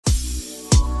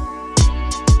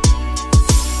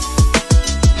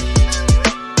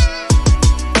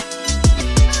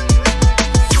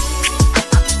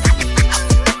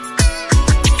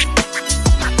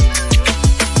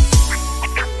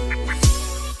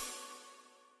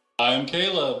I'm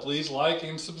Caleb. Please like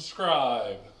and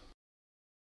subscribe.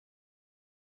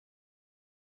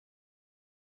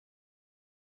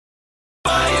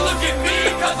 Look at me,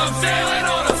 cause I'm sailing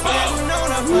on a boat. I'm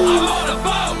on a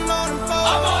boat.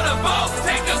 I'm on a boat.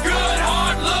 Take a good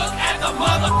hard look at the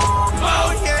mother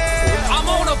boat. I'm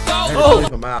on a boat.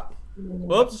 Come out.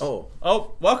 Whoops.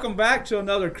 Oh, welcome back to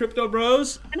another Crypto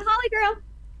Bros and Holly Girl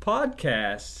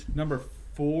podcast, number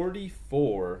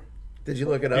 44. Did you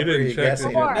look it up? You didn't check, did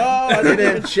you? No, I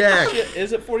didn't check.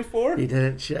 Is it 44? He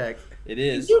didn't check. It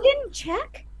is. You didn't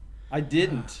check? I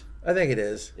didn't. I think it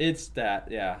is. It's that,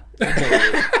 yeah.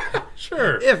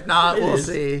 Sure. If not, It we'll is.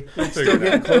 see. We'll Still figure it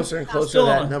getting out. closer and closer to Still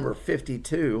that on. number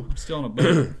 52. I'm still on a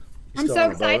boat. I'm Still so on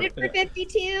a excited boat. for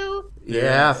 52.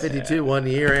 Yeah, 52, 1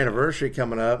 year anniversary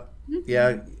coming up.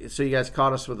 Yeah, so you guys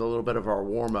caught us with a little bit of our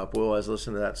warm up. We'll always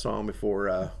listen to that song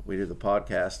before we do the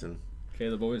podcast, and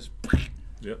Caleb always.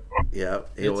 Yep. yeah,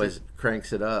 he always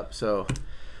cranks it up. So,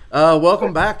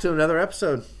 welcome back to another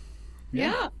episode.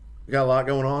 Yeah. We got a lot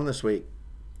going on this week.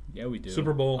 Yeah, we do.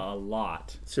 Super Bowl. A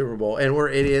lot. Super Bowl, and we're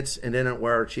idiots and didn't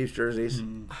wear our Chiefs jerseys.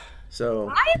 So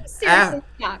I am seriously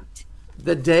shocked.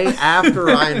 the day after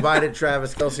I invited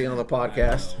Travis Kelce on the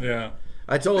podcast, Yeah.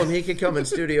 I told him he could come in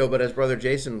studio, but his brother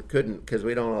Jason couldn't because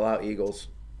we don't allow Eagles.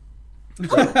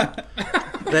 So,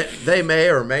 they may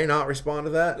or may not respond to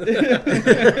that,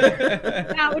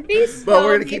 That would be so but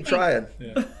we're gonna keep amazing. trying.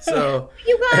 Yeah. So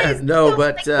You guys. no, don't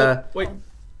but think- Wait,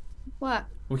 what?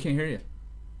 we can't hear you.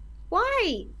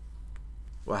 Why?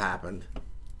 what happened?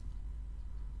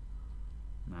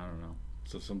 I don't know.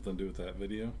 So something to do with that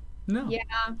video? No. Yeah.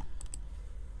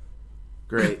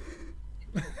 Great.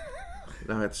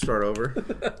 Now I have to start over.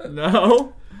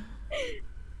 No.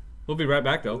 We'll be right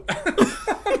back, though.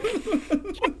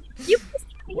 You guys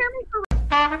can't hear me for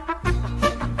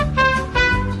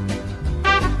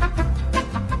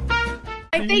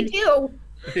If they do.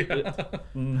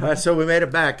 So we made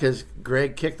it back because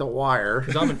Greg kicked the wire.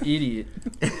 Because I'm an idiot.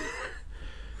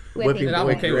 Whipping And I'm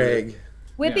boy okay with Greg.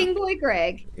 Whipping boy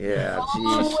Greg. Yeah, jeez.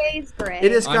 Always Greg.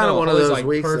 It is I kind of know, one of Holly's those like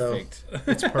weeks, perfect.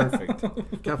 It's perfect. though.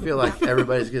 Kind of feel like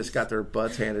everybody's just got their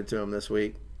butts handed to them this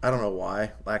week. I don't know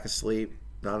why. Lack of sleep,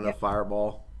 not enough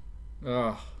Fireball,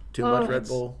 Ugh. too much Red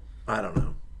Bull. I don't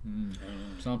know.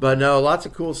 Something. But no, lots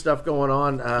of cool stuff going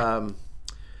on.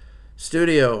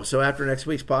 Studio. So after next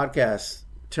week's podcast,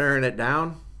 tearing it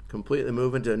down, completely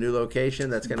moving to a new location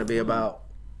that's going to be about,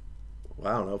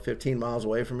 well, I don't know, 15 miles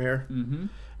away from here.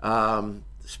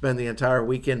 Spend the entire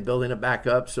weekend building it back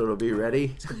up so it'll be ready.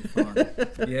 Fun.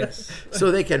 Yes. So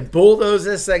they can bulldoze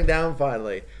this thing down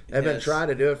finally. They've been Yes. trying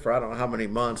to do it for I don't know how many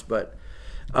months, but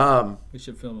We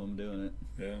should film them doing it.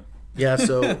 Yeah. yeah,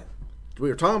 so we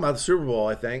were talking about the Super Bowl,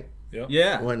 I think, Yep.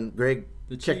 Yeah. when Greg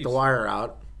The kicked the Chiefs. wire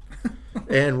out.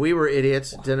 And we were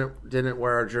idiots, didn't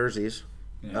wear our jerseys.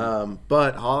 Yeah.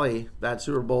 But Holly, that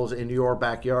Super Bowl's in your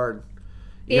backyard.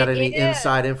 You got It any is.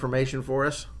 inside information for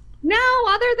us? No,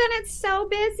 other than it's so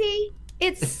busy.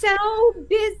 It's so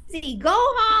busy. Go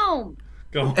home.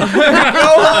 Go.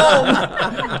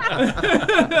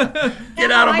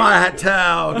 Get out of my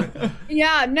town.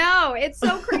 Yeah, no, it's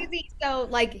so crazy. So,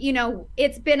 like,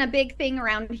 it's been a big thing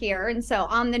around here. And so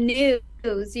on the news,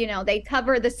 they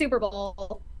cover the Super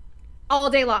Bowl all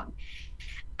day long.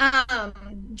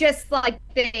 Just like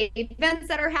the events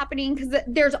that are happening, because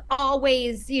there's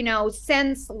always,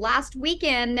 since last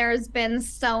weekend, there's been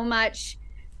so much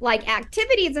like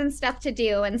activities and stuff to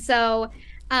do. And so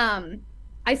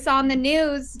I saw in the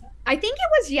news, I think it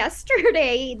was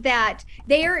yesterday, that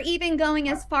they are even going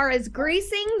as far as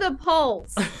greasing the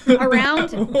poles around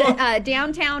the,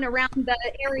 downtown, around the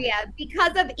area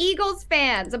because of Eagles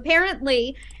fans.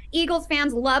 Apparently, Eagles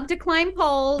fans love to climb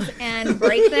poles and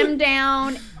break them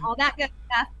down, all that good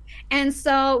stuff. And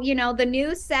so, the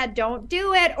news said, don't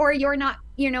do it, or you're not,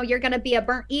 you're going to be a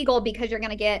burnt eagle because you're going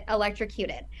to get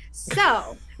electrocuted.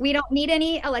 So we don't need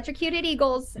any electrocuted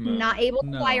eagles not able to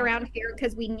fly around here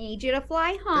because we need you to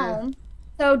fly home.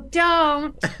 So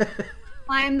don't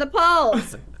climb the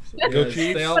poles. Go Chiefs.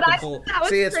 Stay off But the I pole. thought that was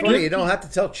See, it's pretty- funny. You don't have to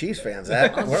tell Chiefs fans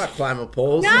that. We're not climbing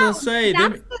poles. No, gonna say,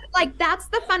 that's that's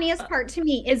the funniest part to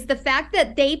me is the fact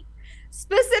that they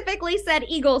specifically said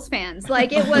Eagles fans.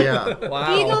 Like it was Yeah.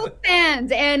 Wow. Eagles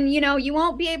fans, and you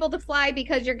won't be able to fly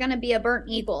because you're going to be a burnt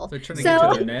eagle. They're trying to So-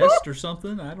 get to their nest or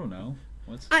something? I don't know.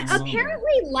 What's going on there?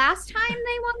 Apparently, last time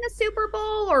they won the Super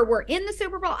Bowl or were in the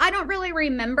Super Bowl, I don't really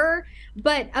remember,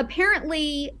 but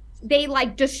apparently they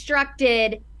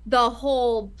destructed the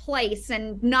whole place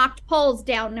and knocked poles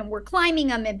down and were climbing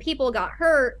them, and people got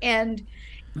hurt, and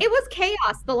it was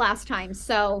chaos the last time.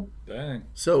 So Dang.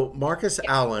 So Marcus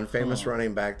Allen, famous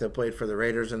running back that played for the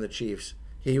Raiders and the Chiefs,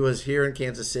 He was here in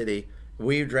Kansas City.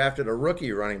 We drafted a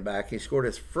rookie running back. He scored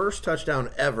his first touchdown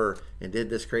ever and did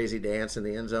this crazy dance in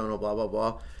the end zone, blah, blah,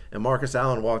 blah. And Marcus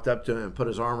Allen walked up to him and put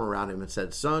his arm around him and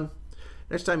said, son,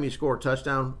 next time you score a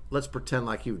touchdown, let's pretend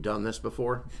like you've done this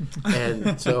before.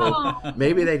 And so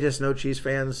maybe they just know Chiefs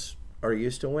fans are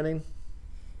used to winning.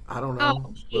 I don't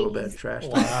know. A little bit of trash.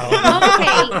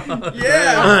 Wow. Okay.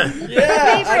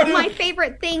 Yeah. My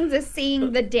favorite things is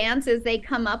seeing the dances they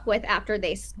come up with after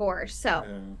they score. So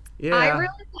Yeah. I really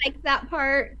like that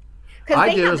part.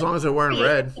 I do, as long as they're wearing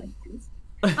red.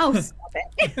 Oh, stop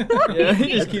it. Yeah,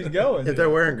 he just keeps going. If they're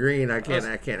wearing green, I can't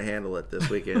handle it this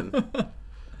weekend.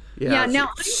 Yeah, no,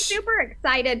 I'm super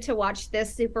excited to watch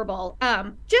this Super Bowl.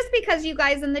 Just because you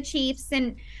guys and the Chiefs,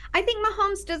 and I think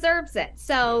Mahomes deserves it.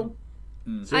 So,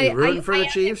 So you're rooting for the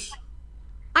Chiefs?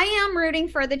 I am rooting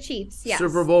for the Chiefs, yes.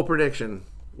 Super Bowl prediction.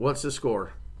 What's the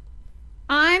score?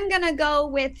 I'm going to go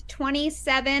with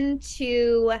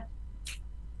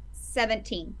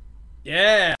 27-17.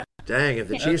 Yeah. Dang, if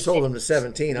the Chiefs hold them to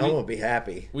 17, I'm going to be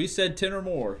happy. We said 10 or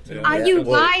more. You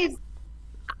guys,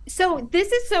 so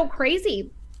this is so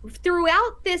crazy.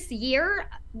 Throughout this year,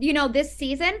 this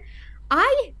season,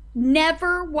 I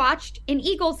never watched an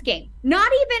Eagles game. Not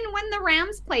even when the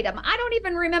Rams played them. I don't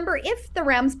even remember if the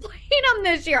Rams played them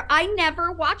this year. I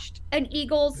never watched an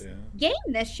Eagles game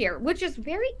this year, which is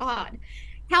very odd.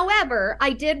 However,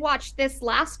 I did watch this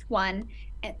last one.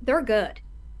 They're good.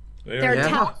 They're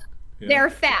tough. Yeah. They're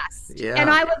fast. Yeah. And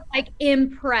I was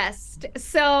impressed.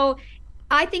 So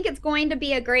I think it's going to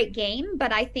be a great game,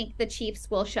 but I think the Chiefs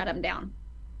will shut them down.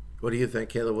 What do you think,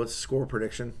 Caleb? What's the score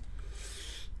prediction?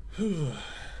 I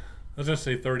was going to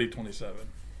say 30-27.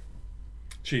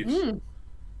 Chiefs.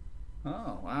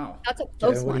 Oh, wow. That's a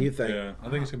close one. What do you think? Yeah, I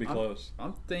think it's going to be close.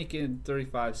 I'm thinking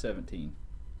 35-17.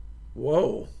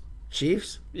 Whoa.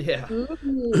 Chiefs? Yeah.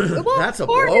 That's a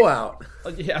blowout.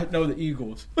 Yeah, I know the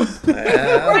Eagles.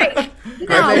 Right.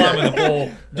 I'm in the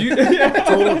bowl.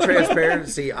 Total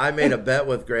transparency. I made a bet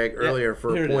with Greg earlier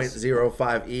for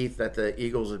 0.05 ETH that the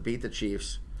Eagles would beat the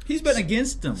Chiefs. He's been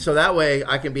against them. So that way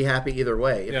I can be happy either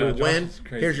way. If we win,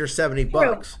 here's your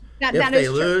 $70. If they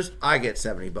lose, I get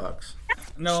 $70.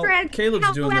 No,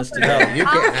 Caleb's doing this to help. You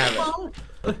can't have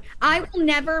it. I will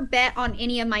never bet on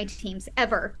any of my teams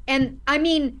ever. And I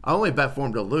mean, I only bet for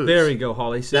them to lose. There you go,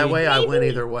 Holly. See, that way I win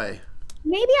either way.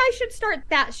 Maybe I should start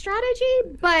that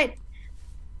strategy, but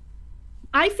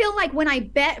I feel like when I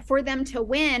bet for them to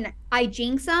win, I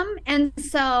jinx them, and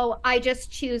so I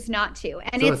just choose not to.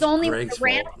 And so it's only the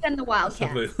Rams and the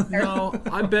Wildcats. No,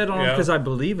 I bet on them because I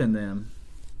believe in them.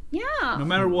 Yeah. No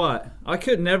matter what, I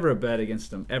could never bet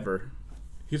against them ever.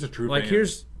 He's a true fan.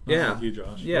 Here's like you,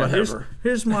 Josh. Yeah, here's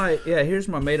my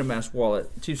MetaMask wallet.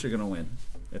 Chiefs are gonna win.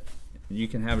 You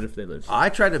can have it if they lose. I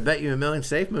tried to bet you $1 million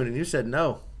Safemoon, and you said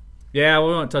no. Yeah, we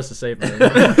won't touch the Safemoon.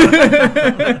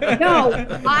 No,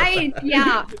 I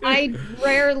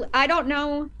don't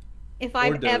know if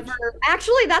I've ever.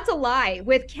 Actually, that's a lie.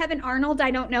 With Kevin Arnold,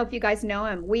 I don't know if you guys know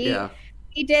him. We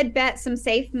did bet some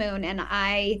Safemoon, and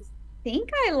I think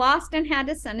I lost and had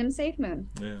to send him Safemoon.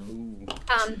 Yeah.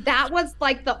 That was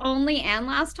like the only and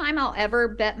last time I'll ever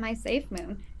bet my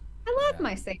Safemoon. I love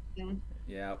my Safemoon.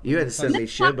 Yeah. You had to send me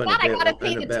Shib on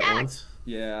a bet once.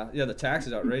 Yeah, the tax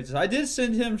is outrageous. I did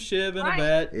send him Shib in a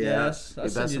bet. Yeah. Yes, I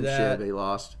bet sent you some that. Shib. He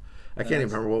lost. I can't even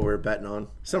remember what we were betting on.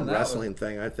 Some wrestling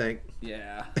thing, I think.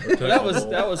 Yeah, that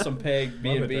was some peg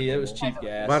B&B. It was cheap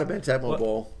gas. Might have been Tecmo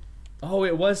Bowl. Oh,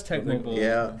 it was Tecmo Bowl.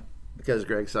 Yeah, because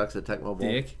Greg sucks at Tecmo Bowl.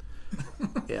 Dick.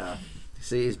 Yeah,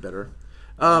 see, he's bitter.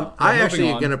 I actually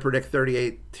am going to predict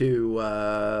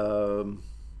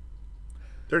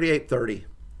 38-30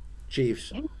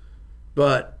 Chiefs,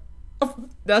 but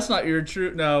that's not your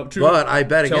true. No, true. But I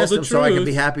bet against them, so I can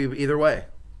be happy either way.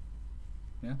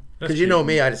 Yeah, because you know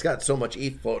me, I just got so much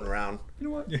ETH floating around. You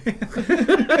know what?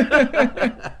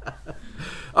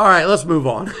 All right, let's move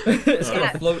on. It's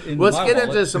gonna float in Let's my get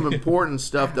wallet. into some important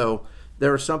stuff, though.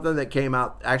 There was something that came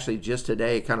out actually just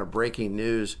today, kind of breaking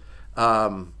news.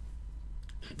 That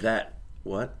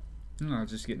what? No, I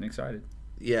was just getting excited.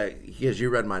 Yeah, because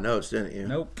you read my notes, didn't you?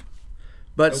 Nope.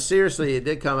 But seriously, it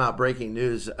did come out breaking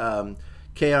news.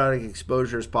 Chaotic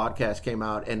Exposures podcast came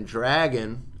out, and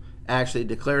Dragon actually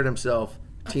declared himself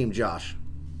Team Josh.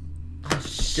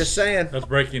 Just saying. That's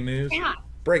breaking news. Yeah.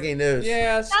 Breaking news.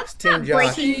 Yes. That's Team not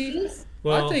Josh. breaking news.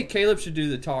 Well, I think Caleb should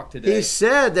do the talk today. He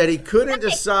said that he couldn't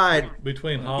decide.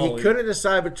 between Holly. He couldn't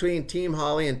decide between Team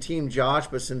Holly and Team Josh,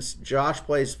 but since Josh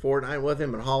plays Fortnite with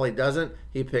him and Holly doesn't,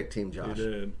 he picked Team Josh. He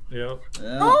did. Yep.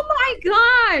 Yeah. Oh my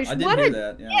gosh! I didn't what hear a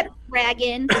that. Yeah.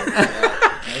 Dragon.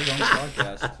 That was on the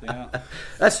podcast. Yeah.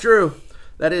 That's true.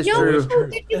 That is No, true.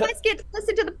 did you guys get to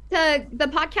listen to the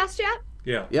podcast yet?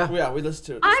 Yeah. Yeah, Yeah, we listened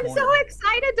to it. I'm so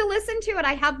excited to listen to it.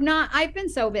 I have not. I've been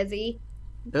so busy.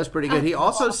 that's pretty good. He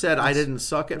also said I didn't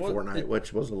suck at What- Fortnite,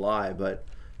 which was a lie, but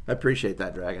I appreciate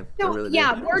that, Dragon. I So, really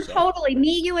yeah, do. we're totally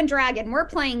me, you, and Dragon. We're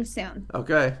playing soon.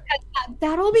 Okay.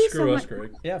 That'll be so Screw us, much.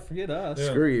 Greg. Yeah, forget us. Yeah.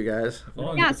 Screw you guys.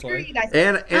 Fun. Yeah, It's screw like- you guys.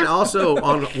 And also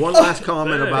on one last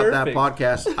comment about that Perfect.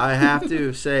 podcast, I have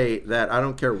to say that I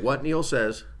don't care what Neil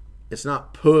says, it's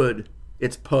not pud,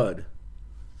 it's pud.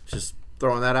 Just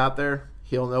throwing that out there.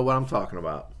 He'll know what I'm talking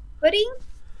about. Pudding?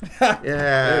 Yeah.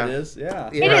 There it is. Yeah.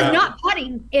 Yeah. It is not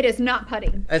putting. It is not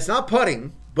putting. It's not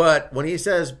putting, but when he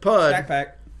says pud,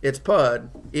 Backpack. it's pud,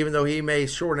 even though he may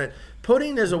shorten it.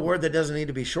 Pudding is a word that doesn't need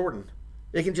to be shortened.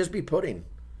 It can just be pudding.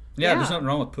 Yeah, Yeah. there's nothing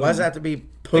wrong with pudding. Why does that have to be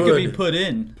It pud? could be put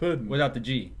in Pudding. without the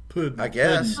G. Pudding. I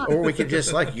guess. Or we could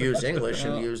just like use English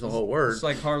and Well, use the whole word. It's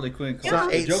like Harley Quinn. It's not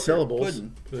calls eight the Joker syllables.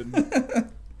 pudding. Pudding.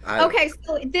 Okay,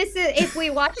 so this is if we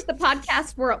watch the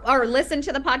podcast or listen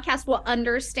to the podcast, we'll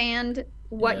understand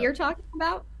what Yeah. you're talking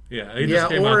about. Yeah. He Yeah, just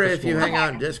came out or this if you morning. hang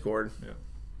out in Discord.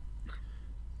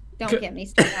 Don't get me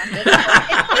started on this.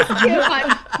 It's too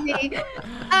much for me.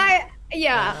 You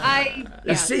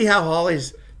Yeah. see how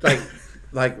Holly's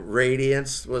like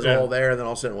radiance was Yeah. all there, and then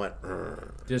all of a sudden went. "Ugh."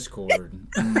 Discord.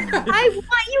 I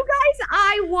want you guys.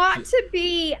 I want to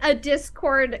be a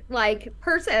Discord like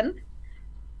person.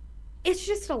 It's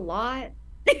just a lot.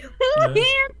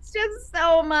 It's just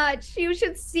so much. You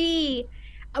should see.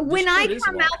 When I Discord is a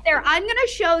come lot. out there, I'm gonna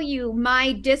show you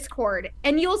my Discord,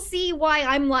 and you'll see why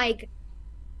I'm like,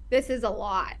 this is a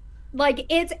lot. Like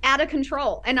it's out of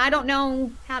control, and I don't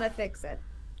know how to fix it.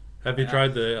 Have you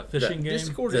tried the fishing game?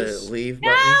 Discord The is. leave No,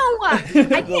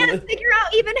 button. I can't figure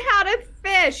out even how to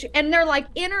fish. And they're like,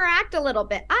 interact a little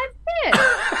bit. I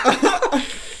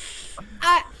fish.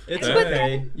 It's But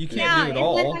okay. You can't do it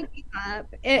all. Then I give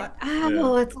up.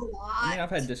 It's a lot. I mean, I've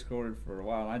had Discord for a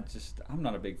while. I'm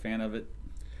not a big fan of it.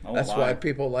 I won't That's lie. why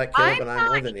people like Caleb I'm and I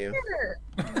more not than you.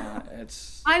 either.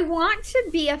 It's I want to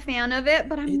be a fan of it,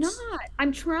 but I'm It's- not.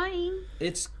 I'm trying.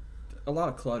 it's a lot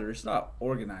of clutter. It's not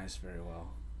organized very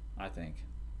well, I think.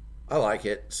 I like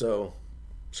it, so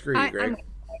screw you, Greg.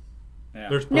 Yeah.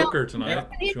 There's No. poker tonight. Yeah.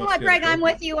 She You know wants what, to get Greg? a I'm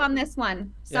poker. with you on this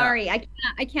one. Sorry, I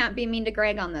can't be mean to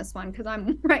Greg on this one because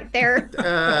I'm right there.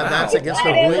 That's against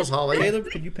the rules, Holly. Caleb,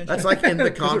 could you pinch That's me? like in the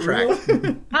contract.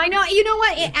 I know. You know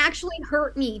what? It actually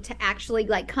hurt me to actually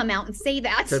like come out and say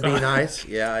that. To be nice.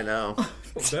 Yeah, I know.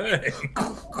 Dang.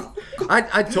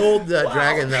 I told the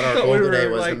Dragon that our goal We were, today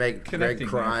was to like, make Greg connecting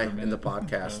there cry for a in the minute.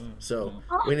 podcast. So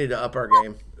Oh. we need to up our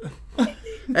game.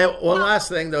 And one last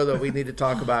thing, though, that we need to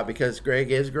talk about, because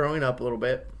Greg is growing up a little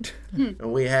bit.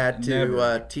 And we had to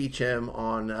Never. teach him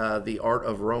on the art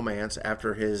of romance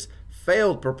after his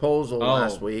failed proposal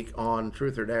last week on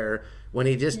Truth or Dare, when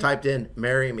he just typed in,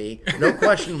 marry me. No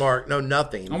question mark, no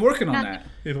nothing. I'm working on that.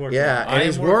 He's working Yeah, on and I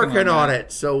he's am working working on on that.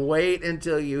 it. So wait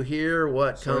until you hear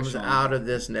what comes Search on out it. of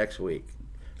this next week,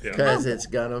 it. Yeah. because it's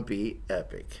gonna be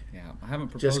epic. Yeah, I haven't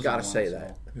proposed. Just gotta in a while, say so-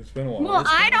 that. It's been a while. Well,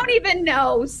 I don't even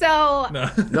know. So No.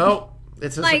 No,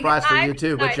 it's a Like, surprise for you I'm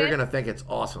too, but you're excited. gonna think it's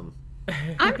awesome.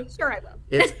 I'm sure I will.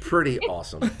 It's pretty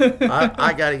awesome.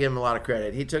 I got to give him a lot of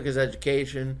credit. He took his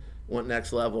education, went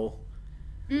next level.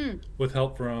 With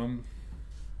help from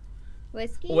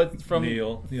Whiskey? With from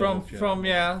Neil from Jones. from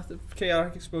the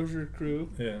chaotic exposure crew.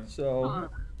 Yeah. So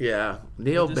Yeah,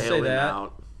 Neil Just say bailed him that.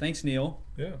 out. thanks, Neil.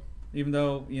 Yeah. Even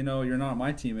though you're not on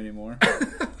my team anymore.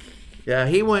 Yeah,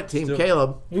 he went Team Still-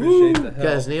 Caleb Appreciate the help.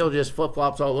 because Neil just flip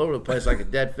flops all over the place like a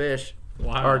dead fish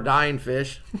Wow. or a dying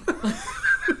fish.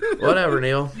 Whatever,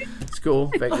 Neil. It's cool.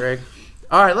 Fake Greg.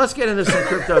 All right, let's get into some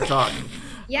crypto talk.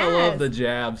 Yes. I love the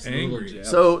jabs. the little Angry. jabs.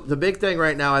 So the big thing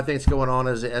right now, I think, is going on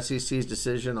is the SEC's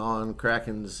decision on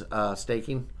Kraken's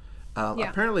staking. Yeah.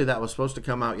 Apparently, that was supposed to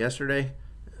come out yesterday.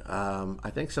 I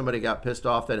think somebody got pissed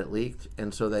off that it leaked,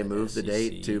 and so they moved the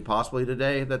date SEC. to possibly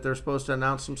today that they're supposed to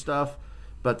announce some stuff.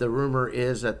 But the rumor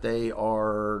is that they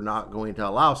are not going to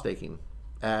allow staking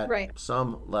at Right.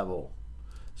 some level.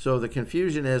 So the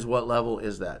confusion is, what level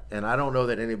is that? And I don't know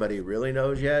that anybody really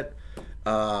knows yet.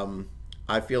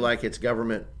 I feel like it's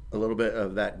government, a little bit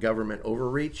of that government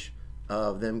overreach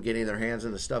of them getting their hands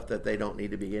in the stuff that they don't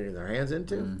need to be getting their hands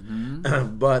into.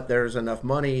 But there's enough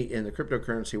money in the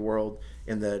cryptocurrency world,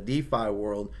 in the DeFi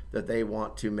world, that they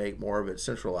want to make more of it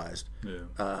centralized.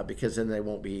 Yeah. Because then they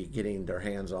won't be getting their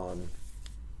hands on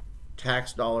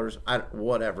tax dollars,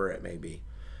 whatever it may be.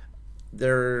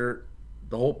 The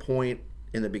whole point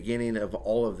in the beginning of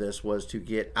all of this was to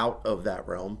get out of that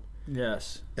realm,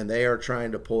 yes. and they are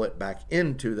trying to pull it back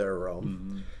into their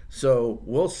realm. So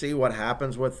we'll see what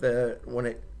happens with when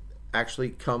it actually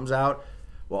comes out.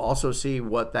 We'll also see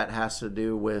what that has to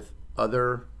do with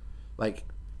other, like,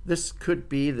 this could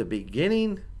be the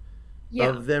beginning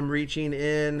of them reaching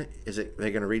in. Is it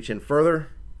they going to reach in further?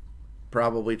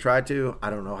 Probably try to. I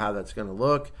don't know how that's going to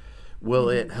look. Will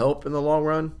it help in the long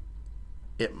run?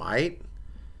 It might.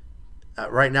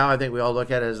 Right now, I think we all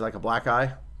look at it as like a black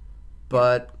eye,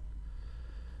 but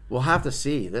we'll have to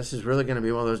see. This is really going to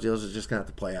be one of those deals that's just going to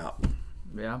have to play out.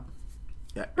 Yeah.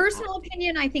 Personal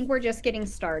opinion, I think we're just getting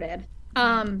started.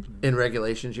 In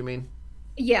regulations, you mean?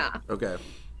 Yeah. Okay.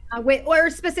 Or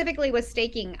specifically with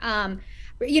staking.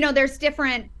 There's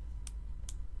different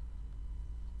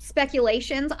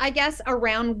speculations, I guess,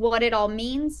 around what it all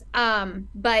means.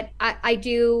 But I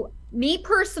do, me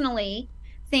personally,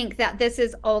 think that this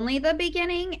is only the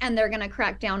beginning and they're going to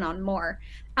crack down on more.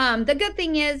 The good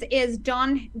thing is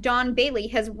Don Bailey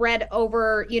has read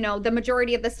over, the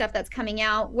majority of the stuff that's coming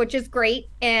out, which is great.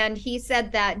 And he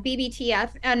said that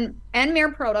Bbtf and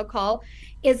Mirror Protocol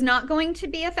is not going to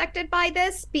be affected by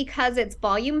this because it's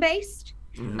volume based.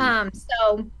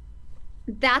 So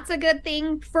that's a good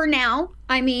thing for now.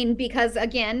 I mean, because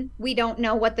again, we don't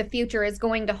know what the future is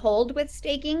going to hold with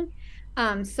staking.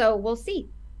 So we'll see.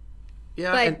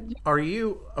 Yeah, and are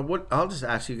you? I'll just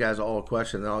ask you guys all a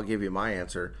question, then I'll give you my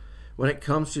answer. When it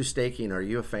comes to staking, are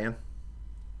you a fan?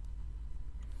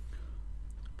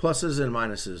 Pluses and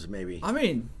minuses, maybe. I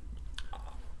mean,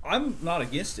 I'm not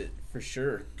against it for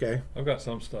sure. Okay. I've got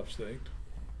some stuff staked,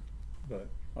 but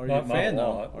Are you a fan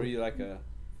though? Are you like a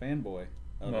fanboy?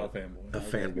 I'm not a fanboy. A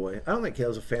fanboy. I don't think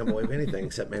Caleb's a fanboy of anything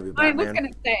except maybe I Batman. was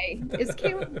going to say, is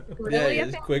Caleb really Yeah, a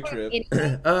he's fanboy? Quick Trip.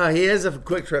 He is a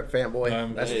Quick Trip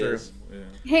fanboy. That's true. Yeah.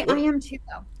 Hey, I am too,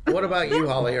 though. What about you,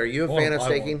 Holly? Are you a fan of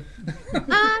staking?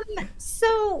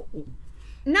 So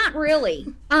not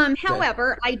really.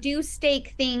 However, I do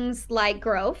stake things like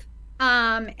Grove.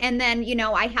 And then,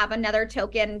 I have another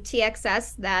token,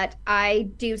 TXS, that I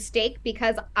do stake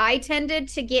because I tended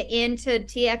to get into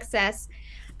TXS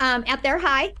at their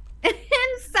high.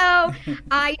 And so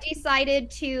I decided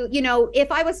to,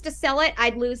 if I was to sell it,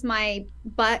 I'd lose my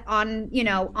butt on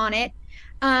it.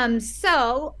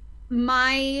 So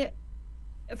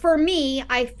for me,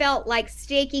 I felt like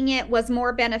staking it was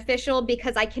more beneficial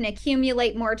because I can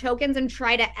accumulate more tokens and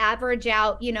try to average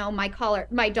out,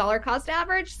 my dollar cost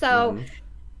average. So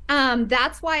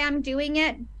that's why I'm doing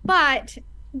it. But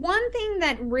one thing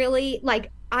that really,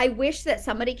 I wish that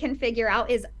somebody can figure out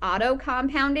is auto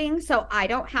compounding, so I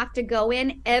don't have to go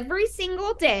in every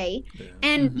single day.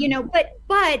 And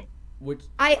but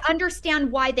I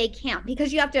understand why they can't,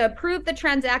 because you have to approve the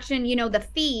transaction, the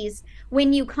fees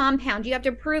when you compound, you have to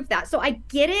approve that. So I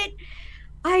get it.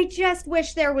 I just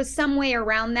wish there was some way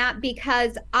around that,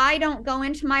 because I don't go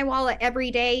into my wallet every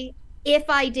day. If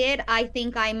I did, I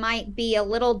think I might be a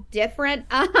little different,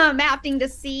 having to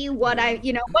see what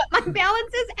what my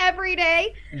balance is every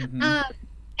day.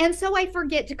 And so I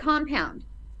forget to compound.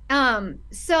 But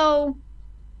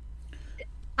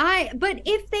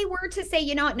if they were to say,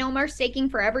 no more staking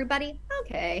for everybody,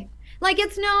 okay.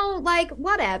 It's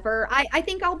whatever. I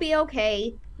think I'll be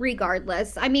okay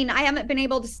regardless. I mean, I haven't been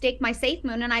able to stake my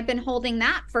Safemoon, and I've been holding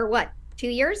that for 2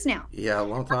 years now. Yeah, a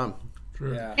long time.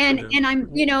 Yeah. And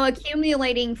I'm,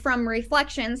 accumulating from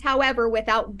reflections. However,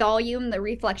 without volume, the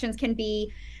reflections can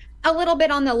be a little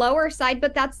bit on the lower side,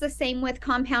 but that's the same with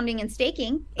compounding and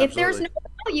staking. Absolutely. If there's no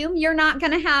volume, you're not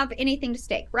going to have anything to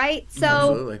stake, right? So,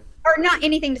 Absolutely. or not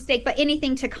anything to stake, but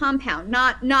anything to compound,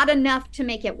 not enough to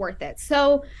make it worth it.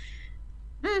 So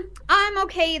I'm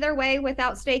okay either way,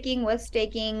 without staking, with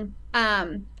staking.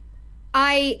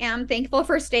 I am thankful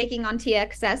for staking on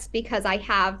TXS because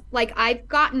I've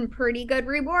gotten pretty good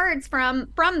rewards from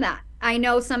that. I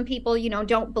know some people,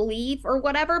 don't believe or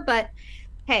whatever, but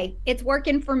hey, it's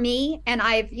working for me. And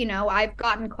I've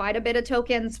gotten quite a bit of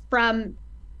tokens from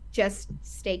just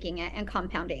staking it and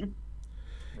compounding.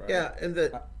 Right. Yeah. And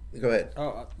go ahead.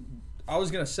 I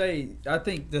was going to say, I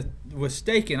think that with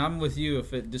staking, I'm with you.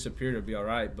 If it disappeared, it'd be all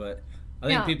right. But I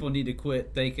think people need to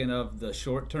quit thinking of the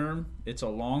short term. It's a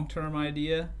long term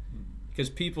idea,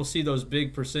 because people see those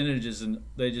big percentages and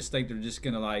they just think they're just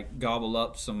gonna gobble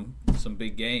up some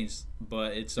big gains,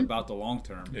 but it's about the long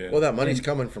term. Yeah. Well, that money's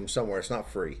coming from somewhere. It's not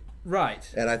free. Right.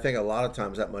 And I think a lot of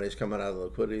times that money's coming out of the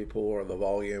liquidity pool or the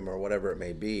volume or whatever it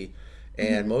may be.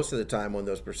 And most of the time when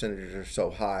those percentages are so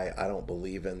high, I don't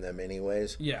believe in them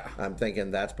anyways. Yeah. I'm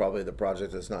thinking that's probably the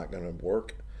project that's not going to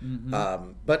work.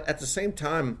 But at the same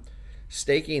time,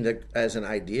 staking as an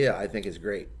idea, I think is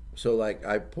great. So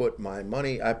I put my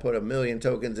money, I put 1 million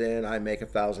tokens in, I make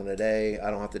 1,000 a day.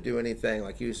 I don't have to do anything.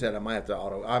 Like you said, I may have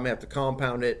to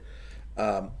compound it.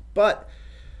 But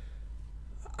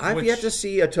I've yet to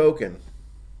see a token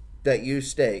that you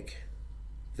stake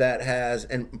that has,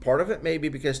 and part of it may be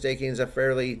because staking is a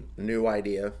fairly new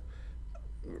idea,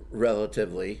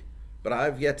 relatively, but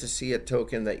I've yet to see a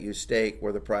token that you stake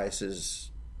where the prices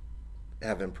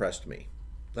have impressed me,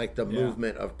 like the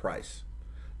movement of price.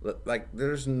 Like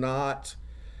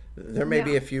there may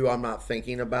be a few I'm not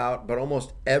thinking about, but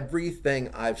almost everything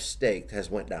I've staked has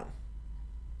went down.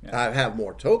 I have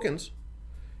more tokens,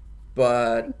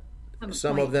 but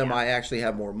some of them I actually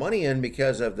have more money in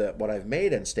because of what I've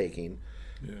made in staking.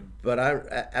 Yeah. But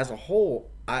as a whole,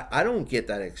 I don't get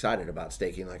that excited about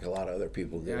staking like a lot of other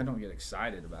people do. Yeah, I don't get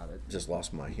excited about it. Just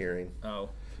lost my hearing. Oh.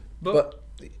 But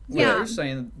you're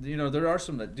saying, there are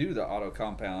some that do the auto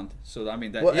compound. So, I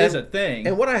mean, that is a thing.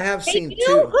 And what I have seen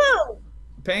too.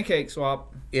 Pancake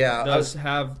Swap does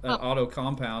have an auto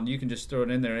compound. You can just throw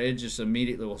it in there. It just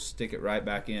immediately will stick it right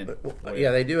back in. Yeah,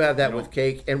 they do have that with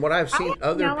Cake. And what I've seen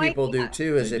other people do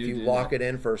too is if you lock it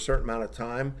in for a certain amount of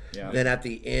time, then at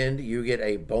the end you get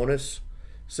a bonus.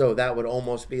 So that would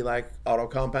almost be like auto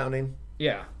compounding.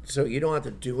 Yeah. So you don't have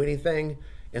to do anything.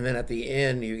 And then at the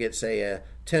end you get, say, a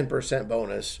 10%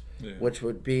 bonus, which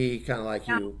would be kind of like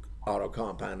you auto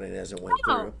compounding as it went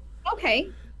through.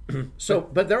 Okay. So,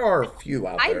 but there are a few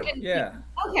out there. Yeah.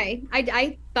 Okay.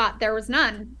 I thought there was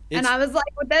none, and I was like,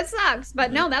 "Well, that sucks."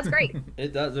 But no, that's great.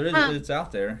 It does. There is. It's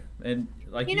out there, and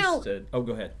like you said. Oh,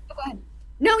 go ahead. Go ahead.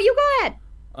 No, you go ahead.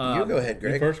 You go ahead,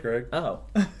 Greg. You first, Greg. Oh,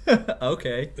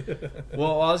 okay.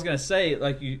 Well, I was gonna say,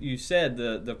 like you said,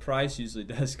 the price usually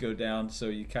does go down, so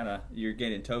you're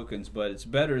gaining tokens, but it's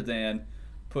better than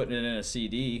putting it in a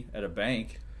CD at a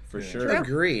bank. For sure.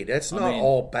 Agreed. It's not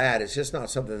all bad. It's just not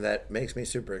something that makes me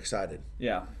super excited.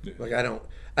 Yeah. Like I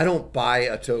don't buy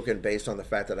a token based on the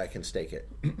fact that I can stake it.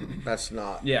 That's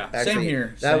not. Yeah. Actually, same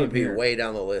here. That would be way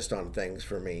down the list on things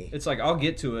for me. It's like I'll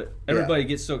get to it. Everybody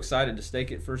gets so excited to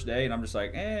stake it first day, and I'm just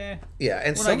like, Yeah, and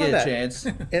when some I get of that, a chance.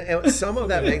 and some of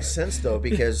that makes sense though,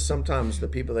 because sometimes the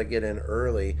people that get in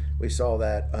early, we saw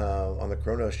that on the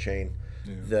Kronos chain,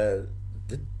 the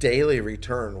daily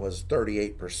return was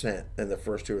 38% in the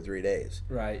first 2 or 3 days.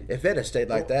 Right. If it had stayed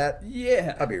like that,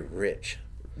 I'd be rich.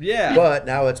 Yeah. But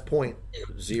now it's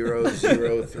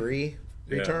 0.003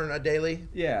 return a daily.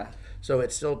 Yeah. So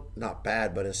it's still not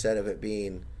bad, but instead of it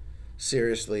being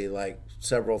seriously like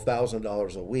several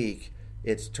 $1,000s a week,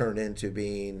 it's turned into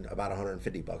being about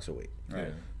 $150 a week.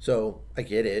 Right. So I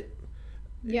get it.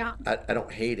 Yeah. I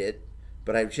don't hate it,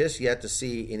 but I've just yet to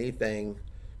see anything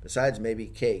besides maybe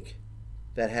Cake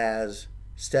that has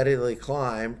steadily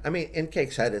climbed. I mean, and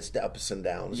Cake's had its ups and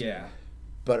downs. Yeah.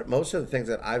 But most of the things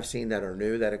that I've seen that are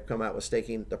new that have come out with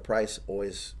staking, the price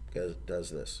always does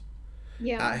this.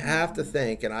 Yeah. I have to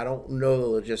think, and I don't know the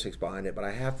logistics behind it, but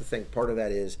I have to think part of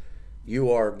that is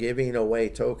you are giving away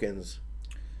tokens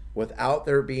without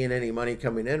there being any money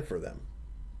coming in for them.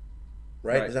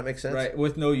 Right? Does that make sense? Right,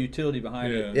 with no utility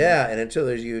behind it. Yeah, and until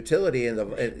there's utility and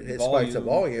it spikes the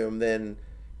volume, then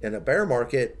in a bear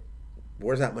market,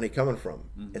 where's that money coming from?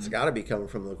 Mm-hmm. It's got to be coming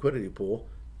from the liquidity pool.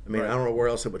 I mean, I don't know where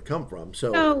else it would come from.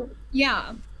 So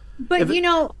yeah. But,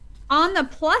 on the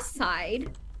plus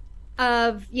side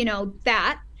of,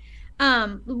 that,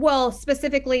 well,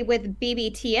 specifically with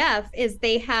Bbtf, is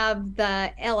they have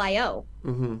the LIO.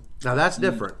 Mm-hmm. Now, that's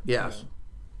different. Yes.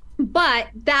 But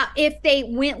that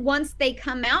once they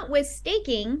come out with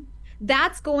staking,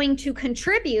 that's going to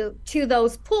contribute to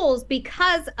those pools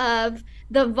because of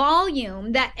the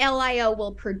volume that LIO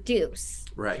will produce.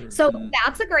 Right. So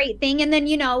that's a great thing. And then,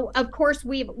 of course,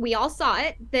 we all saw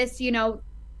it. This,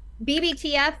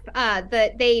 Bbtf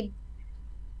that they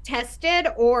tested,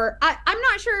 or I'm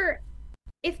not sure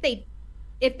if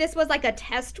this was like a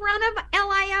test run of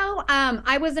LIO.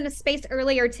 I was in a space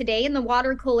earlier today in the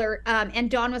water cooler, and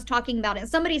Dawn was talking about it.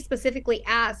 Somebody specifically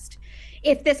asked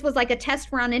if this was like a test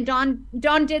run, and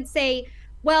Dawn did say,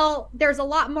 well, there's a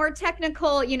lot more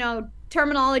technical,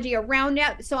 terminology around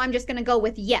it, so I'm just going to go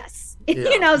with yes.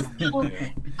 Yeah.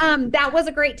 That was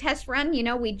a great test run.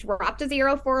 We dropped to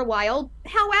 0 for a while.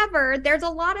 However, there's a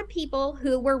lot of people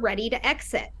who were ready to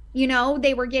exit.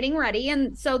 They were getting ready,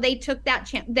 and so they took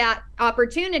that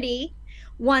opportunity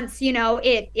once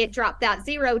it dropped that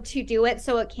 0 to do it,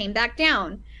 so it came back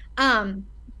down.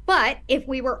 But if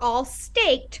we were all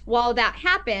staked while that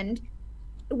happened,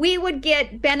 we would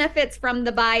get benefits from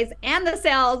the buys and the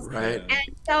sells. Right.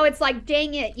 And so it's like,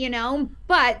 dang it,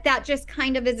 but that just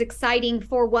kind of is exciting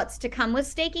for what's to come with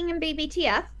staking in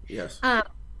Bbtf. Yes.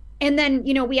 And then,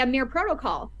 we have Mirror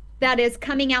Protocol that is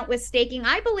coming out with staking.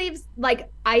 I believe,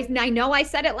 I know I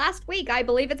said it last week, I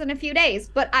believe it's in a few days,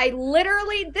 but I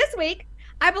literally this week,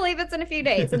 I believe it's in a few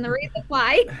days. And the reason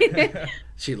why.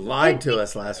 She lied to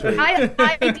us last week.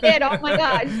 I did. Oh my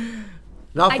God.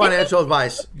 Not financial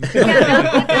advice.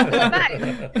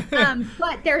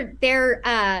 But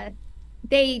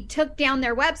they took down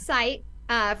their website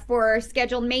for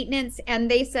scheduled maintenance, and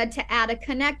they said to add a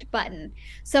connect button.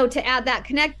 So to add that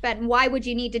connect button, why would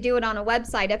you need to do it on a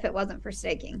website if it wasn't for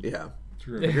staking? Yeah.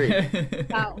 True. Agreed.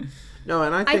 So, No,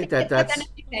 and I think that's within a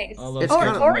few days. It's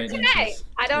kind of or today.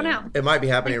 I don't know. it might be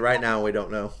happening right now and we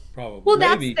don't know. Probably. Well,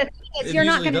 that's Maybe. the thing is It you're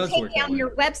not usually going to does take work that down way. your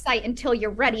website until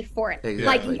you're ready for it.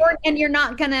 Exactly. Like you're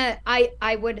not going to.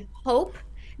 I would hope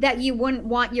that you wouldn't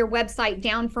want your website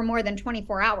down for more than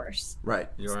 24 hours. Right.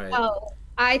 You're right. So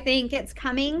I think it's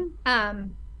coming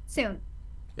soon.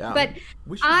 Yeah. But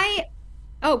We should-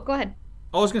 go ahead.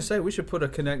 I was gonna say we should put a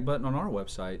connect button on our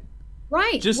website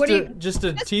Right. just What do to you- just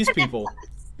to tease people.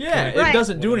 Yeah, Right. it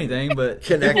doesn't do anything, but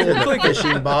Connect to the click it.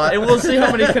 fishing bot. And we'll see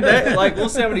how many we'll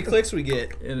see how many clicks we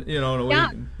get in in a Yeah.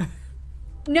 week.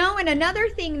 No, and another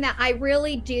thing that I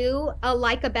really do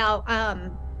like about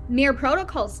Mirror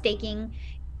Protocol staking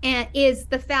is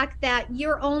the fact that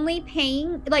you're only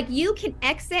paying, like you can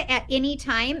exit at any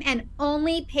time and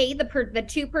only pay the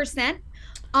 2%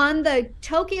 on the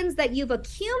tokens that you've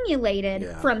accumulated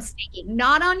Yeah. from staking,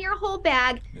 not on your whole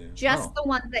bag, just Oh. the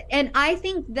ones that, and I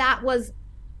think that was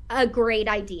a great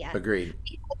idea. Agreed.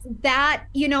 That,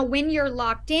 when you're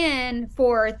locked in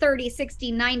for 30,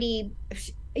 60, 90,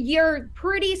 you're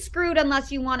pretty screwed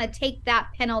unless you want to take that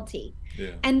penalty.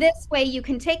 Yeah. And this way you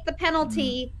can take the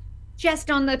penalty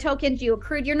just on the tokens you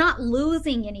accrued. You're not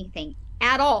losing anything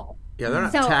at all. Yeah, they're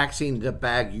not So- taxing the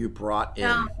bag you brought in,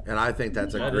 No. and I think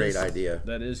that's a That great is- idea.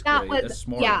 That is That great. was, That's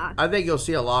smart. yeah. I think you'll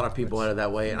see a lot of people headed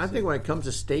that way, and I think when it comes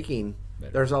to staking,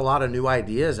 there's a lot of new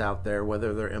ideas out there,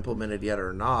 whether they're implemented yet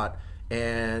or not,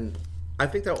 and I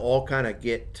think they'll all kind of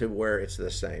get to where it's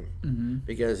the same,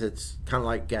 because it's kind of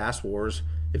like gas wars.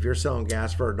 If you're selling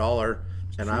gas for $1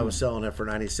 and I was selling it for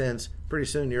 90 cents, pretty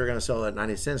soon you're going to sell it at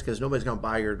 90 cents because nobody's going to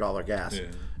buy your $1 gas. Yeah.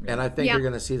 And I think Yeah. you're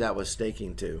going to see that with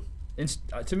staking too. And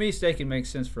to me, staking makes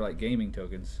sense for like gaming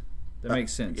tokens. That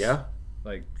makes sense. Yeah,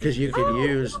 Like because you could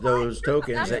use those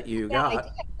tokens That's that you a got.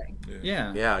 bad idea.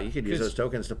 yeah. Yeah, you could use those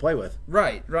tokens to play with.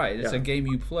 Right. It's Yeah. a game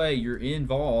you play. You're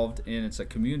involved, and it's a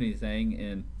community thing,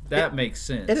 and that makes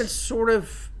sense. And it's sort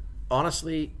of,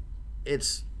 honestly,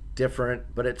 it's different,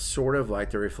 but it's sort of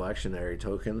like the reflectionary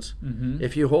tokens. Mm-hmm.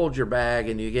 If you hold your bag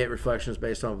and you get reflections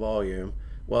based on volume,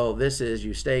 well, this is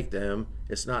you stake them.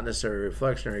 It's not necessarily a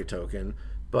reflectionary token,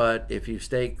 but if you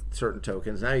stake certain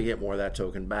tokens, now you get more of that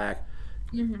token back.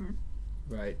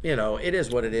 right. It is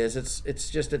what it is. It's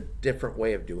just a different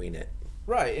way of doing it.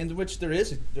 Right, in which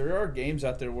there are games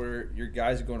out there where your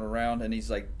guy's going around and he's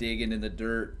like digging in the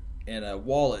dirt, and a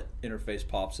wallet interface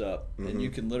pops up, and you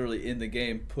can literally in the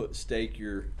game stake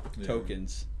your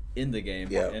tokens in the game,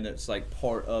 Yeah. and it's like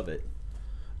part of it.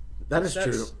 That is true.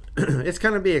 That's- It's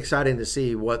going to be exciting to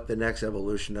see what the next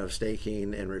evolution of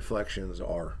staking and reflections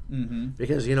are. Mm-hmm.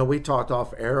 Because, we talked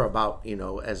off air about,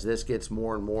 as this gets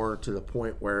more and more to the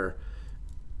point where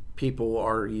people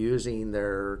are using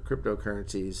their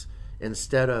cryptocurrencies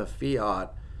instead of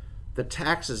fiat, the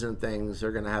taxes and things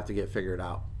are going to have to get figured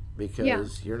out.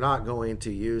 Because you're not going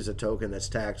to use a token that's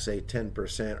taxed, say,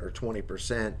 10% or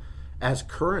 20% as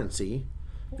currency.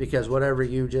 Because whatever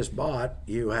you just bought,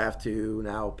 you have to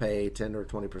now pay 10 or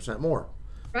 20% more.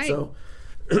 Right. So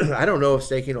I don't know if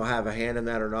staking will have a hand in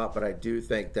that or not, but I do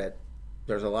think that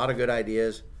there's a lot of good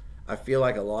ideas. I feel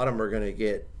like a lot of them are going to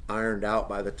get ironed out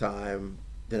by the time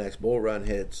the next bull run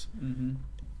hits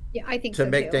Yeah, I think to so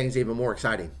make too. things even more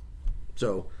exciting.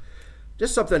 So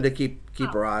just something to keep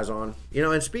our eyes on.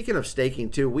 And speaking of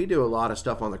staking too, we do a lot of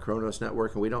stuff on the Kronos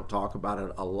network, and we don't talk about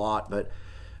it a lot, but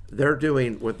they're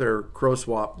doing with their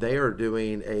Croswap, they are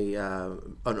doing an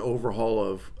overhaul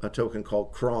of a token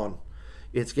called Cron.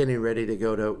 It's getting ready to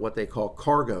go to what they call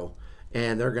cargo,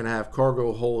 and they're going to have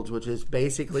cargo holds, which is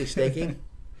basically staking.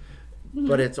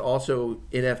 But it's also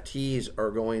NFTs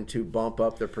are going to bump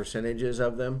up the percentages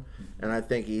of them, and I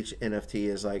think each NFT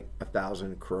is like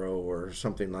 1,000 crow or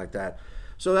something like that.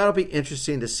 So that'll be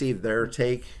interesting to see their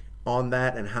take on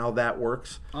that and how that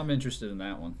works. I'm interested in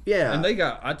that one. Yeah. And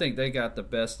I think they got the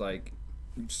best like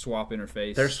swap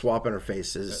interface. Their swap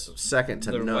interface is second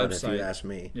to Their none, if you website. ask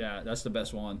me. Yeah, that's the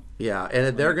best one. Yeah,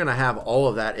 and they're going to have all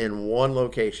of that in one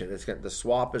location. It's got the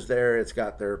swap is there. It's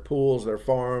got their pools, their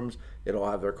farms. It'll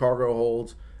have their cargo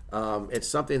holds. It's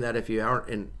something that if you aren't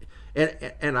in,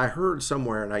 and I heard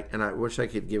somewhere, and I wish I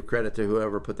could give credit to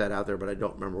whoever put that out there, but I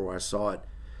don't remember where I saw it,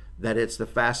 that it's the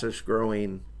fastest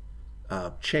growing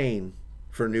chain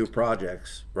for new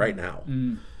projects right now.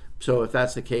 So if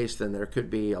that's the case, then there could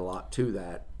be a lot to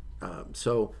that.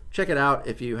 So check it out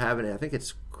if you have any. I think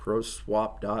it's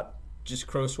crowswap.io. Just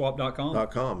crowswap.com.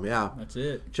 .com, yeah. That's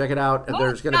it. Check it out.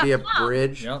 There's going to be a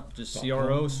bridge. Yep, just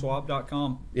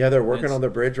croswap.com. Yeah, they're working on the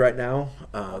bridge right now.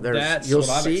 That's you'll what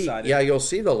I'm see, excited. yeah, you'll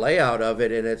see the layout of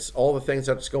it, and it's all the things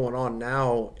that's going on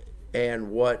now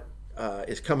and what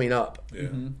is coming up. Yeah.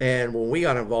 And when we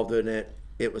got involved in it,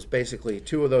 it was basically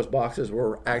 2 of those boxes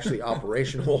were actually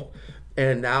operational,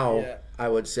 and now I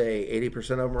would say 80%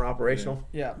 of them are operational.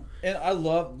 Yeah, and I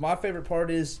love, my favorite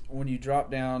part is when you drop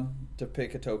down to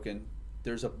pick a token,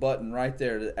 there's a button right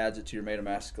there that adds it to your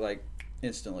MetaMask like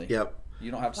instantly. Yep. You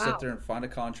don't have to sit there and find a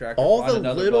contract. All or find the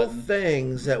another little button.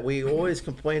 things that we always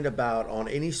complained about on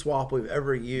any swap we've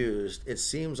ever used, it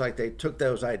seems like they took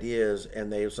those ideas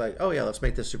and they was like, oh yeah, let's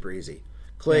make this super easy.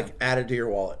 Click, add it to your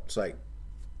wallet. It's like,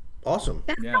 awesome.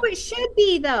 That's how it should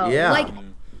be, though. Yeah. Like,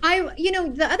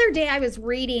 the other day I was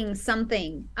reading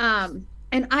something, and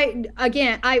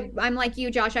I'm like you,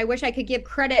 Josh. I wish I could give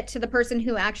credit to the person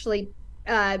who actually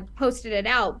posted it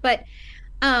out, but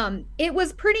it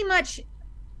was pretty much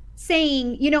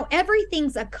saying,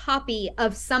 everything's a copy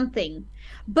of something,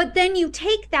 but then you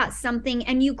take that something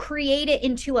and you create it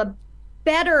into a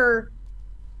better,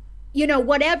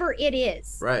 whatever it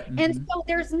is. Right. And so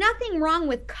there's nothing wrong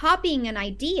with copying an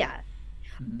idea,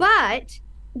 but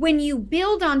when you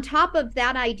build on top of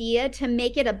that idea to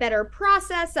make it a better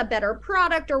process, a better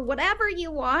product, or whatever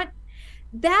you want,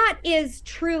 that is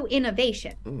true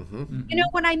innovation. You know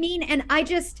what I mean? And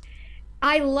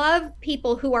I love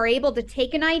people who are able to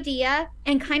take an idea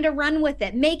and kind of run with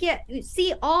it, make it,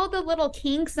 see all the little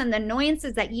kinks and the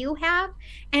annoyances that you have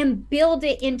and build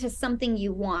it into something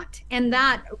you want. And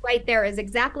that right there is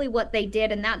exactly what they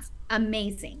did. And that's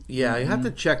amazing. Yeah, you have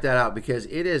to check that out because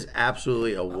it is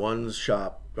absolutely a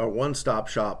one-stop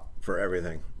shop for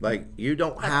everything. Like, you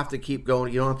don't have to keep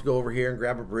going. You don't have to go over here and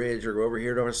grab a bridge or go over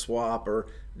here to a swap or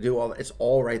do all that. It's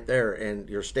all right there. And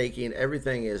your staking,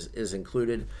 everything is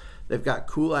included. They've got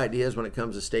cool ideas when it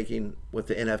comes to staking with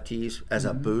the NFTs as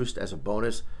a boost, as a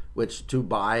bonus, which to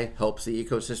buy helps the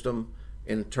ecosystem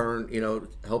in turn,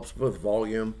 helps with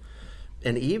volume.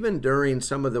 And even during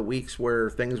some of the weeks where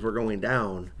things were going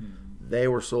down, they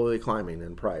were slowly climbing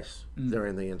in price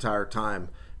during the entire time.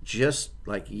 Just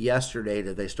like yesterday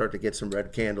did they start to get some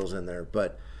red candles in there,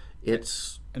 but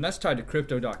it's... And that's tied to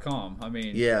crypto.com. I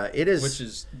mean, yeah, it is, which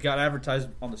is got advertised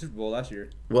on the Super Bowl last year.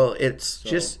 Well, it's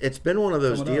been one of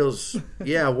those deals,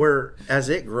 where as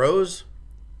it grows,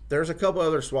 there's a couple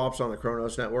other swaps on the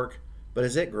Kronos network, but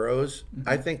as it grows,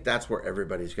 I think that's where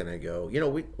everybody's going to go.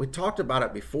 We talked about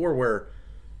it before, where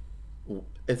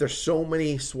if there's so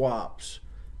many swaps,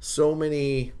 so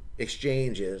many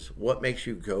exchanges, what makes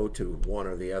you go to one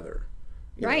or the other?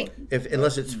 Right.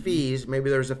 Unless it's fees,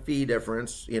 maybe there's a fee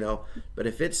difference, but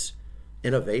if it's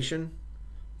innovation,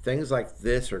 things like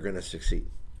this are going to succeed.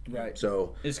 Right.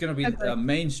 So it's going to be a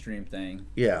mainstream thing.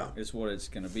 Yeah. Is what it's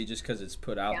going to be, just because it's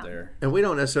put out there. And we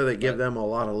don't necessarily give them a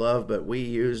lot of love, but we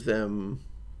use them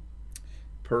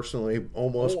personally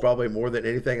probably more than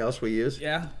anything else we use.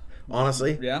 Yeah.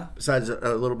 Honestly. Yeah. Besides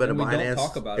a little bit of we don't Binance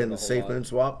talk about it and the a whole Safemoon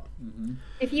swap.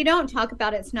 If you don't talk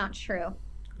about it, it's not true.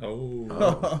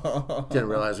 Didn't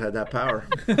realize I had that power.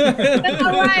 All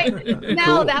right.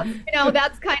 No, Cool.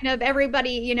 that's kind of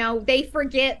everybody, they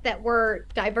forget that we're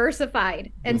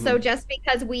diversified. And so just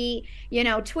because we,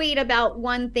 tweet about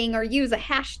one thing or use a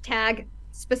hashtag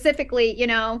specifically,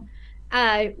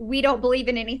 we don't believe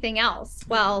in anything else.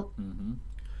 Well,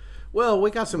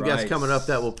 we got some guests Right. coming up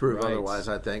that will prove Right. otherwise,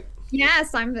 I think.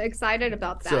 yes, I'm excited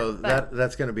about that. So but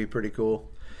that's going to be pretty cool.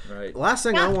 Right. Last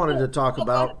thing I wanted to talk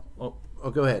about. Oh,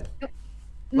 go ahead.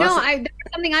 no, there's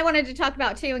something I wanted to talk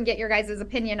about too and get your guys'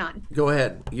 opinion on. Go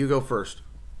ahead. You go first.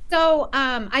 So,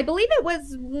 I believe it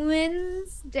was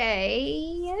Wednesday-ish.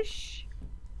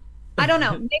 I don't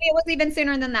know. Maybe it was even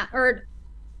sooner than that or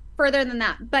further than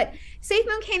that. But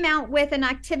Safemoon came out with an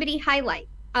activity highlight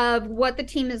of what the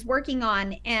team is working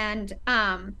on and,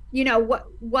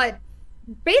 what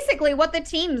basically what the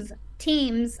teams,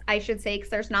 I should say, because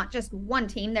there's not just one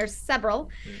team, there's several,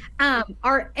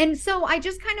 are. And so I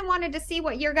just kind of wanted to see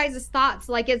what your guys' thoughts,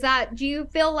 like, do you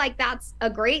feel like that's a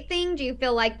great thing? Do you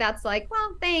feel like that's like,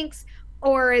 well, thanks?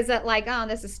 Or is it like, oh,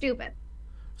 this is stupid?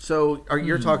 So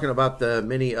you're talking about the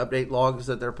mini update logs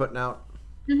that they're putting out?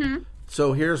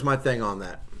 So here's my thing on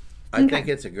that. I think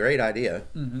it's a great idea,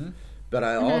 but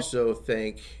I also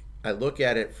think, I look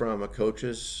at it from a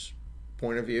coach's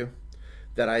point of view,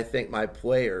 that I think my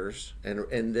players, and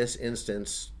in this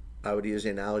instance, I would use the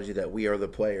analogy that we are the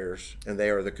players and they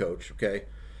are the coach, okay?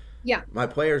 Yeah. My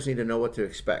players need to know what to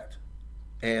expect.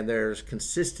 And there's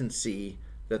consistency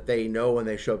that they know when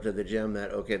they show up to the gym that,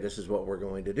 okay, this is what we're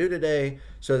going to do today,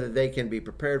 so that they can be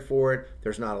prepared for it.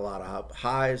 There's not a lot of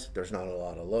highs. There's not a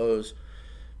lot of lows.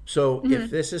 So if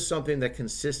this is something that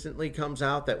consistently comes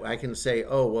out that I can say,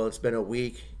 oh, well, it's been a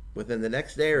week, within the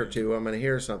next day or two, I'm going to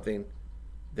hear something,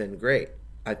 then great.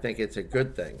 I think it's a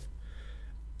good thing.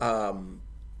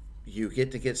 You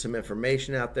get to get some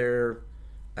information out there.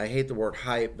 I hate the word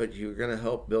hype, but you're going to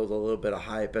help build a little bit of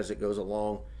hype as it goes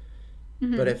along.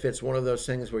 But if it's one of those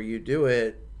things where you do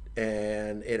it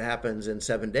and it happens in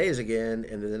 7 days again,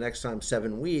 and then the next time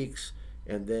 7 weeks,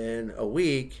 and then a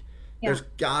week, there's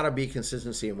got to be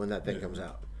consistency in when that thing comes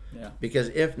out. Yeah. Because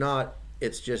if not,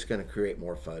 it's just going to create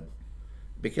more FUD.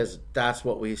 Because that's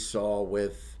what we saw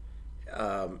with,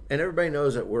 and everybody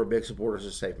knows that we're big supporters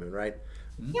of Safemoon, right?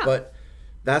 Yeah. But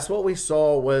that's what we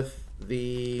saw with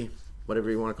the,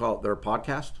 whatever you want to call it, their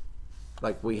podcast.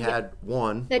 Like we had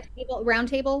one. The round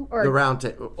table or the round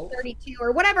table. 32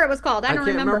 or whatever it was called. I don't can't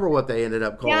remember remember what they ended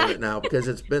up calling it now because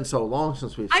it's been so long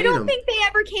since we've seen I don't them. think they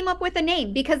ever came up with a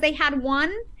name because they had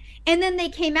one and then they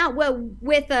came out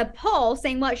with a poll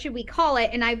saying what should we call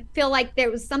it, and I feel like there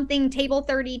was something table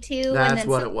 32. That's and then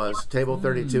what it was. Table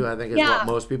 32, I think, is what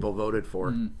most people voted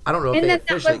for. I don't know if and they then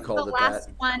officially that was called the it last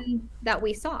that. one that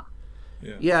we saw.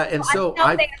 Yeah, and so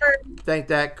I I don't think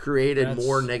that created That's-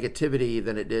 more negativity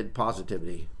than it did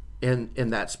positivity in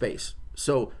that space.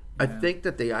 So I think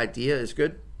that the idea is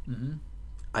good.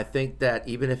 I think that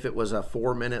even if it was a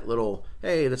 4-minute little,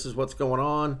 hey, this is what's going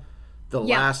on, the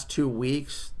last 2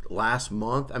 weeks, last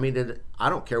month, I mean, I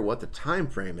don't care what the time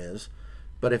frame is,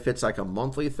 but if it's like a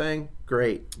monthly thing,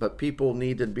 great. But people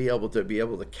need to be able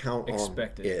to count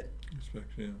Expect on it.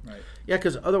 Right. Yeah,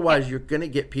 because otherwise you're going to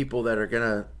get people that are going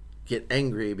to get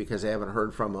angry because they haven't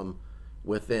heard from them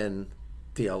within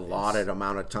the allotted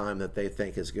amount of time that they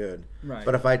think is good. Right.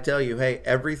 But if I tell you, hey,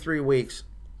 every 3 weeks,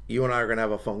 you and I are going to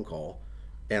have a phone call,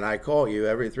 and I call you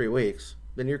every 3 weeks,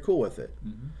 then you're cool with it.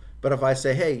 But if I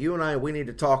say, hey, you and I, we need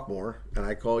to talk more, and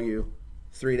I call you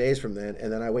 3 days from then,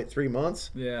 and then I wait 3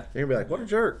 months, Yeah. you're going to be like, what a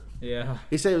jerk. Yeah.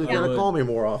 He said he was going to would. call me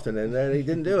more often, and then he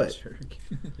didn't do it.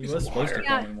 He was supposed to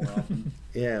call me more often.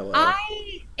 Yeah, well,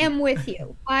 I am with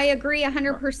you. I agree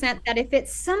 100% that if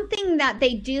it's something that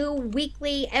they do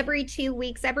weekly, every 2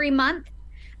 weeks, every month,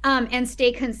 and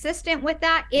stay consistent with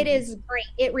that, it is great.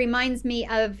 It reminds me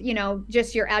of,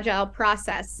 just your agile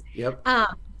process. yep.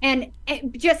 And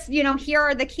just, here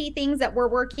are the key things that we're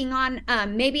working on.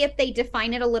 Maybe if they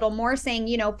define it a little more, saying,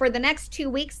 for the next 2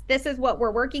 weeks, this is what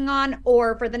we're working on,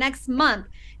 or for the next month,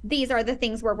 these are the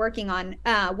things we're working on,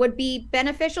 would be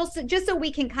beneficial. So just so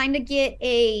we can kind of get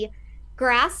a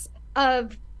grasp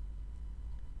of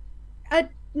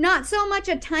not so much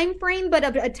a time frame,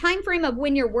 but a time frame of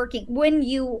when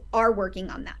you are working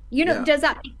on that. Does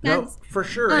that make sense? No, for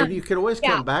sure. And you can always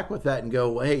come back with that and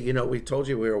go, well, hey, we told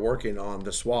you we were working on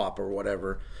the swap or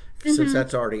whatever. Since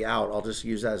that's already out, I'll just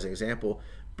use that as an example.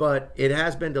 But it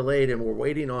has been delayed, and we're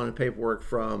waiting on paperwork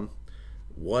from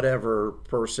whatever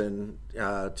person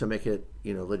to make it,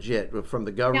 legit, from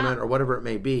the government or whatever it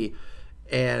may be.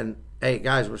 And hey,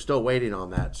 guys, we're still waiting on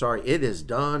that. Sorry, it is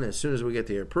done. As soon as we get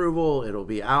the approval, it'll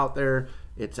be out there.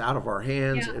 It's out of our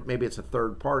hands. Yeah. Maybe it's a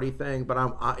third-party thing, but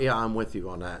I'm with you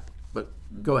on that. But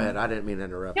go ahead. I didn't mean to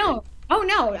interrupt. No. Oh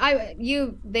no.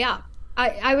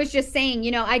 I was just saying,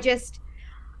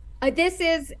 this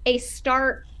is a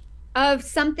start of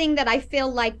something that I feel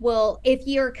like if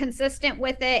you're consistent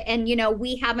with it and,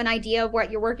 we have an idea of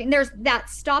what you're working, that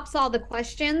stops all the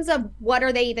questions of what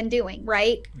are they even doing,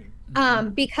 right?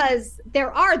 Because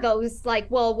there are those like,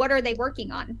 well, what are they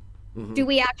working on? Do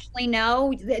we actually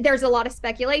know? There's a lot of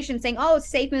speculation saying, oh,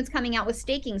 Safemoon's coming out with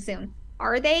staking soon.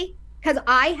 Are they? Because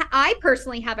I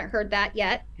personally haven't heard that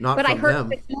yet. Not but I from heard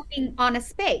them. it's moving on a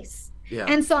space. Yeah.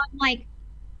 And so I'm like,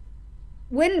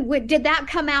 when did that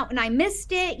come out and I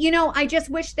missed it? I just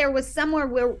wish there was somewhere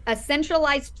where a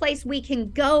centralized place we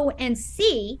can go and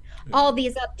see all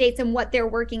these updates and what they're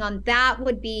working on. That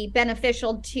would be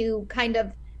beneficial to kind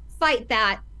of fight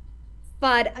that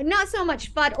FUD, not so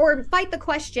much FUD, or fight the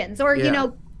questions, or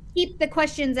keep the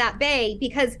questions at bay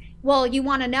because, well, you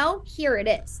want to know? Here it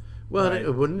is. Well, Right,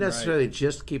 it wouldn't necessarily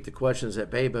just keep the questions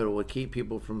at bay, but it would keep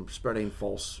people from spreading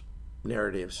false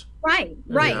narratives. Right.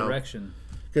 Direction.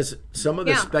 Because some of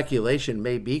the speculation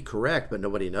may be correct, but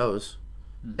nobody knows.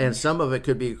 And some of it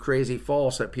could be crazy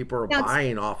false that people are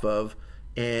buying off of.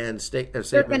 And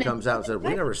Safemoon comes out and says,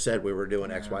 we never said we were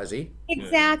doing X, Y, Z.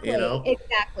 Exactly.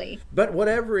 Exactly. But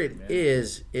whatever it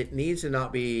is, it needs to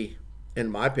not be, in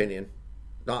my opinion,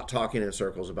 not talking in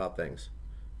circles about things.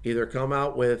 Either come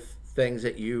out with things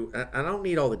that I don't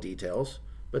need all the details,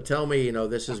 but tell me,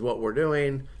 this is what we're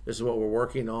doing, this is what we're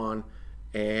working on,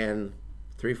 and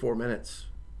 3-4 minutes.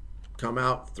 Come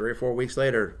out 3 or 4 weeks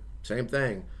later, same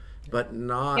thing, but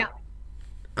not. Yeah.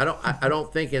 I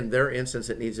don't think in their instance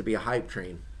it needs to be a hype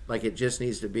train. Like it just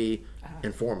needs to be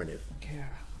informative.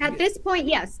 At this point,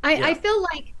 yes. I feel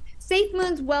like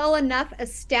Safemoon's well enough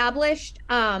established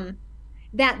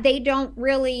that they don't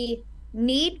really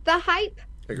need the hype.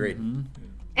 Agreed.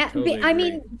 Totally I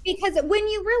mean, because when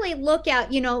you really look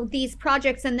at, these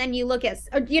projects and then you look at,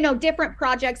 different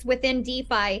projects within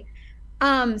DeFi,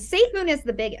 Safemoon is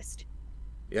the biggest.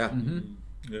 Yeah.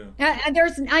 Yeah.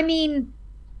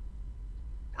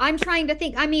 I'm trying to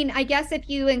think. I guess if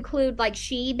you include like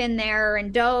Sheeb in there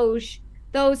and Doge,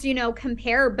 those,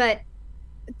 compare, but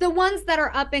the ones that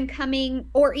are up and coming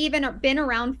or even been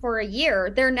around for a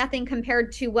year, they're nothing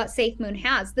compared to what Safemoon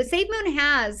has. The Safemoon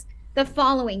has the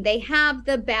following. They have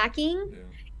the backing,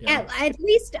 at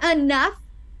least enough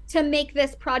to make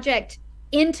this project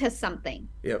into something.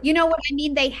 Yep. You know what I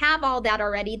mean? They have all that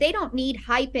already. They don't need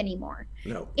hype anymore.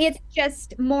 No. It's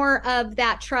just more of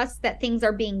that trust that things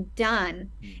are being done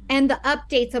and the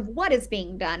updates of what is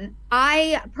being done.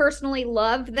 I personally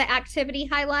love the activity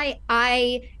highlight.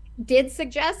 I did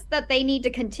suggest that they need to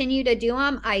continue to do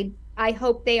them. I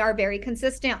hope they are very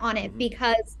consistent on it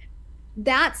because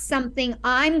that's something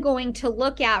I'm going to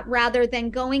look at rather than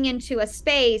going into a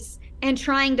space and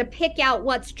trying to pick out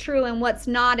what's true and what's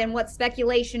not and what's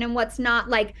speculation and what's not.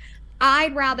 Like,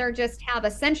 I'd rather just have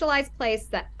a centralized place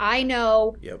that I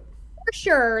know for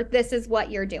sure this is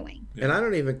what you're doing. And I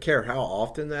don't even care how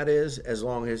often that is, as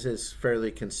long as it's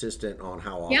fairly consistent on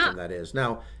how often that is.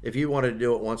 Now, if you wanted to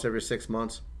do it once every 6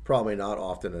 months, probably not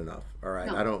often enough. All right.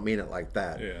 No. I don't mean it like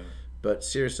that. Yeah. But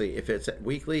seriously, if it's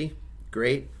weekly,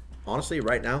 great. Honestly,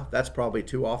 right now, that's probably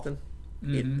too often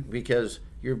because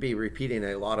you'll be repeating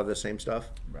a lot of the same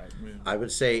stuff. Right. Yeah. I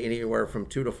would say anywhere from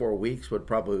 2 to 4 weeks would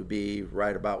probably be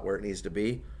right about where it needs to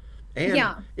be. And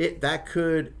that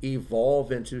could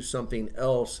evolve into something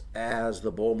else as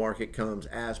the bull market comes,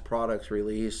 as products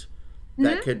release.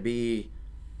 That could be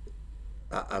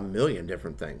a million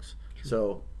different things.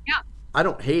 So I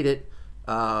don't hate it.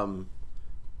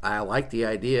 I like the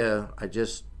idea. I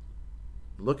just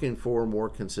looking for more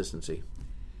consistency,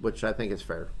 which I think is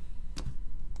fair.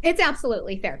 It's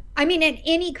absolutely fair. I mean, in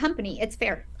any company, it's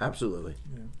fair. Absolutely.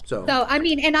 Yeah. So I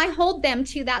mean, and I hold them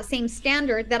to that same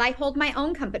standard that I hold my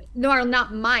own company. No,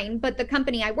 not mine, but the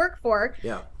company I work for.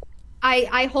 Yeah.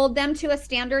 I hold them to a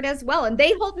standard as well, and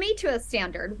they hold me to a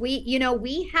standard.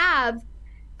 We have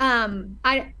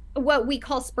what we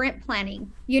call sprint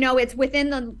planning. It's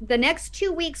within the next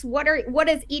 2 weeks. What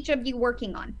is each of you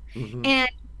working on? And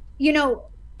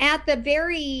at the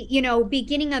very,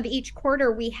 beginning of each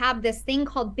quarter, we have this thing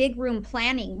called big room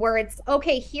planning where it's,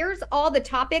 okay, here's all the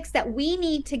topics that we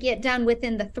need to get done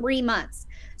within the 3 months.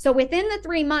 So within the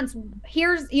 3 months,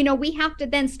 here's, we have to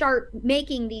then start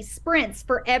making these sprints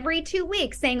for every 2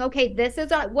 weeks saying, okay, this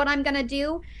is what I'm going to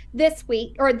do this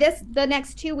week or the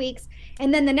next 2 weeks.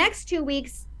 And then the next 2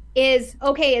 weeks is,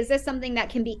 okay, is this something that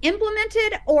can be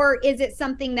implemented or is it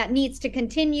something that needs to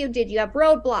continue? Did you have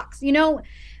roadblocks?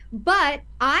 But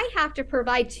I have to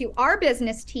provide to our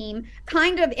business team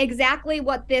kind of exactly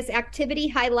what this activity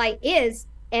highlight is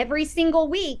every single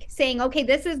week, saying, okay,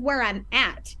 this is where I'm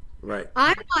at. Right.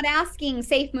 I'm not asking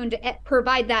Safemoon to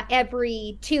provide that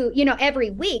every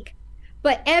week,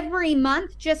 but every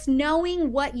month, just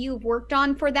knowing what you've worked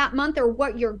on for that month or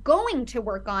what you're going to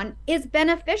work on is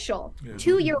beneficial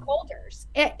to your holders.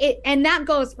 And that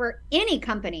goes for any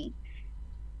company.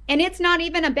 And it's not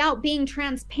even about being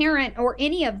transparent or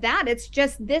any of that. It's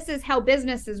just, this is how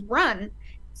businesses run,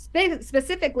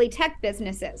 specifically tech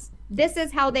businesses. This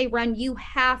is how they run. You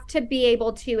have to be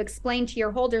able to explain to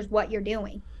your holders what you're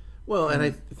doing. Well, and I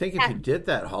think if you did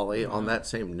that, Holly, on that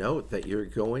same note, that you're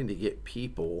going to get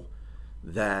people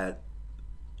that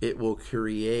it will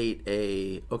create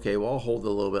okay, well, I'll hold it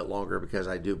a little bit longer because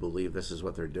I do believe this is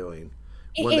what they're doing.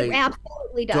 When it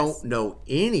absolutely does. Don't know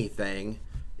anything.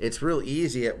 It's real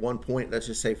easy at one point, let's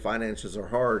just say finances are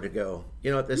hard, to go,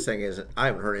 what this thing isn't. I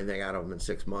haven't heard anything out of them in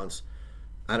 6 months.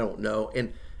 I don't know.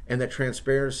 And the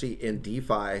transparency in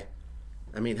DeFi,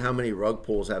 I mean, how many rug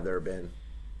pulls have there been?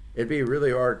 It'd be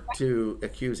really hard to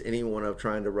accuse anyone of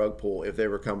trying to rug pull if they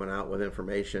were coming out with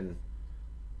information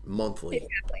monthly.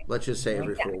 Exactly. Let's just say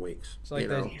every 4 weeks. It's like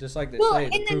just like they say,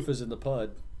 the proof is in the pud.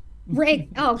 Right.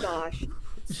 Oh, gosh.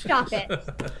 Stop it.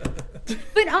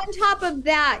 But on top of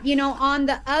that, on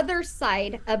the other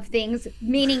side of things,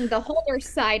 meaning the holder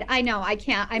side, I know I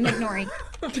can't, I'm ignoring.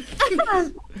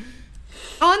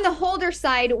 On the holder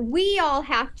side, we all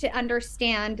have to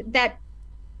understand that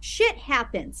shit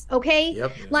happens, okay?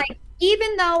 Yep. Like,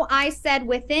 even though I said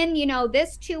within,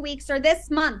 this 2 weeks or this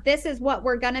month, this is what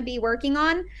we're going to be working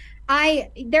on,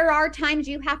 there are times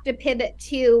you have to pivot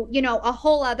to, a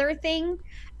whole other thing.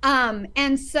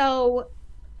 And so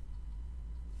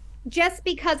just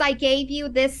because I gave you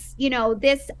this,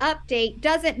 this update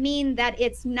doesn't mean that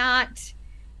it's not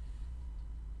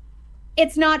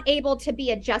able to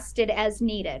be adjusted as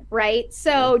needed, right?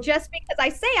 So just because I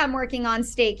say I'm working on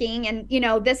staking and,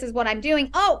 this is what I'm doing,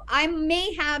 I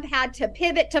may have had to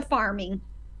pivot to farming.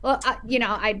 Well,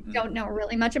 I don't know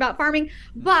really much about farming,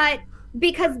 but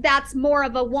because that's more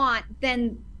of a want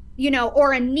than,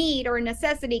 or a need or a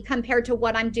necessity compared to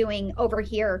what I'm doing over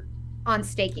here on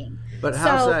staking. But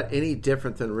how's that any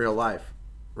different than real life?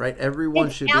 Right? Everyone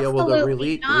should be able to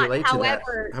relate to that.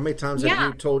 How many times have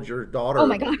you told your daughter oh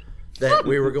my God. that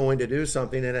we were going to do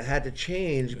something and it had to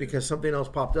change because something else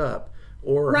popped up?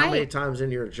 Or how many times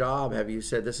in your job have you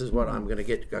said, this is what I'm going to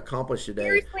get accomplished today,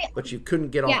 Seriously? but you couldn't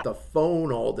get off the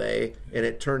phone all day and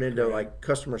it turned into like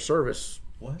customer service,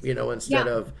 instead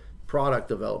of product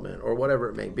development or whatever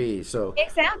it may be. So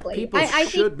exactly, people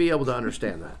should be able to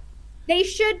understand that. They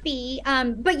should be,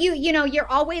 but you're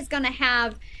always going to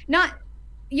have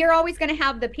you're always going to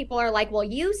have the people are like, well,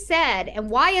 you said, and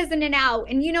why isn't it out?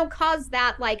 And, cause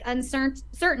that like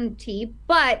uncertainty.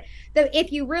 But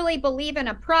if you really believe in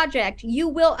a project, you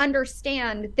will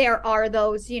understand there are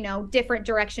those, different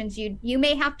directions you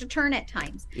may have to turn at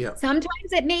times. Yeah.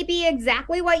 Sometimes it may be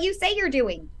exactly what you say you're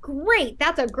doing. Great.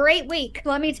 That's a great week.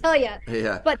 Let me tell you.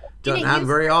 Yeah. But doesn't happen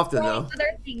very often though.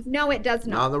 Other things. No, it does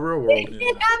not. Not in the real world.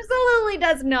 It absolutely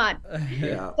does not.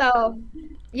 Yeah. So,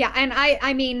 yeah. And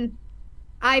I mean,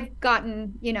 I've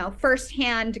gotten,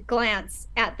 firsthand glance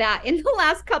at that in the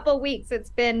last couple of weeks. It's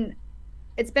been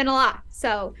a lot.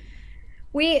 So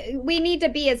we need to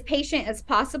be as patient as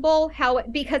possible.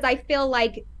 Because I feel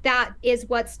like that is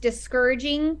what's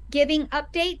discouraging giving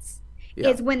updates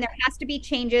is when there has to be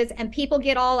changes and people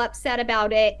get all upset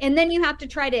about it. And then you have to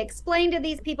try to explain to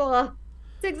these people,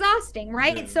 it's exhausting,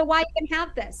 right? Yeah. So why even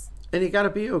have this? And you got to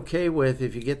be okay with,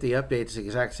 if you get the updates, the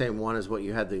exact same one as what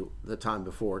you had the time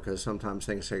before, because sometimes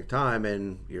things take time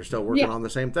and you're still working on the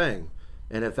same thing.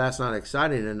 And if that's not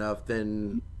exciting enough,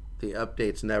 then the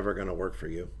update's never going to work for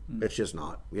you. It's just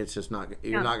not. It's just not.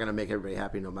 You're not going to make everybody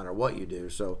happy no matter what you do.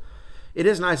 So it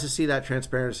is nice to see that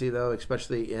transparency, though,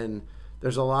 especially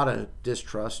there's a lot of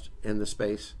distrust in the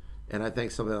space. And I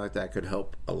think something like that could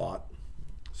help a lot.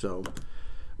 So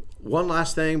one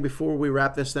last thing before we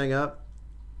wrap this thing up.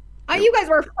 Oh, you guys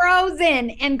were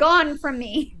frozen and gone from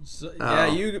me. So, yeah,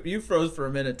 you froze for a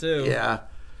minute too. Yeah,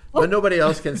 but nobody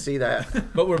else can see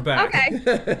that. But we're back.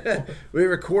 Okay. We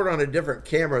record on a different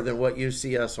camera than what you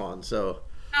see us on, so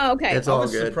okay. It's all I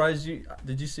was good. Surprised you.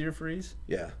 Did you see her freeze?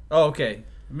 Yeah. Oh, okay.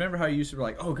 Remember how you used to be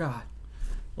like, oh God,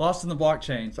 lost in the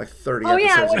blockchain. It's like 30 it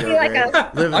episodes would ago. be like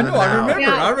I know. I remember.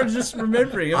 Yeah. I was just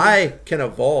remembering. I can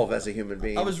evolve as a human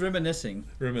being. I was reminiscing.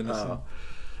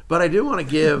 But I do want to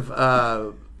give.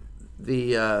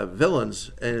 The villains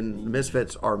and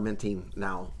misfits are minting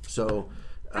now, so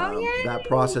that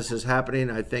process is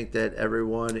happening. I think that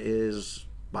everyone is,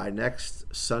 by next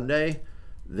Sunday,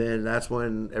 then that's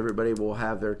when everybody will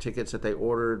have their tickets that they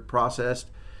ordered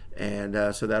processed,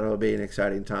 and so that'll be an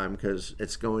exciting time because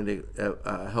it's going to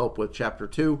help with Chapter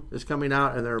 2 is coming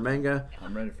out in their manga.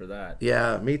 I'm ready for that.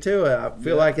 Yeah, me too. I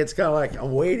feel like it's kind of like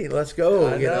I'm waiting. Let's go.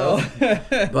 I know.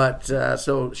 But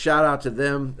so shout out to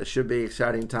them. It should be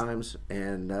exciting times.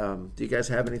 And do you guys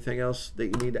have anything else that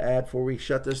you need to add before we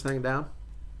shut this thing down?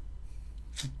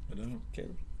 I don't.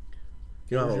 Caleb.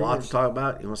 You don't have a lot to talk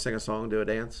about. You want to sing a song, do a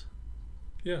dance?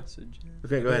 Yeah.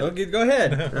 Okay, go ahead. Okay, go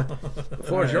ahead. The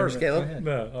floor is yours, Caleb.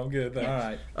 No, I'm good. Thanks. All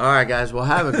right. All right, guys. Well,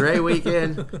 have a great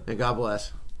weekend, and God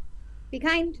bless. Be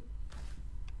kind.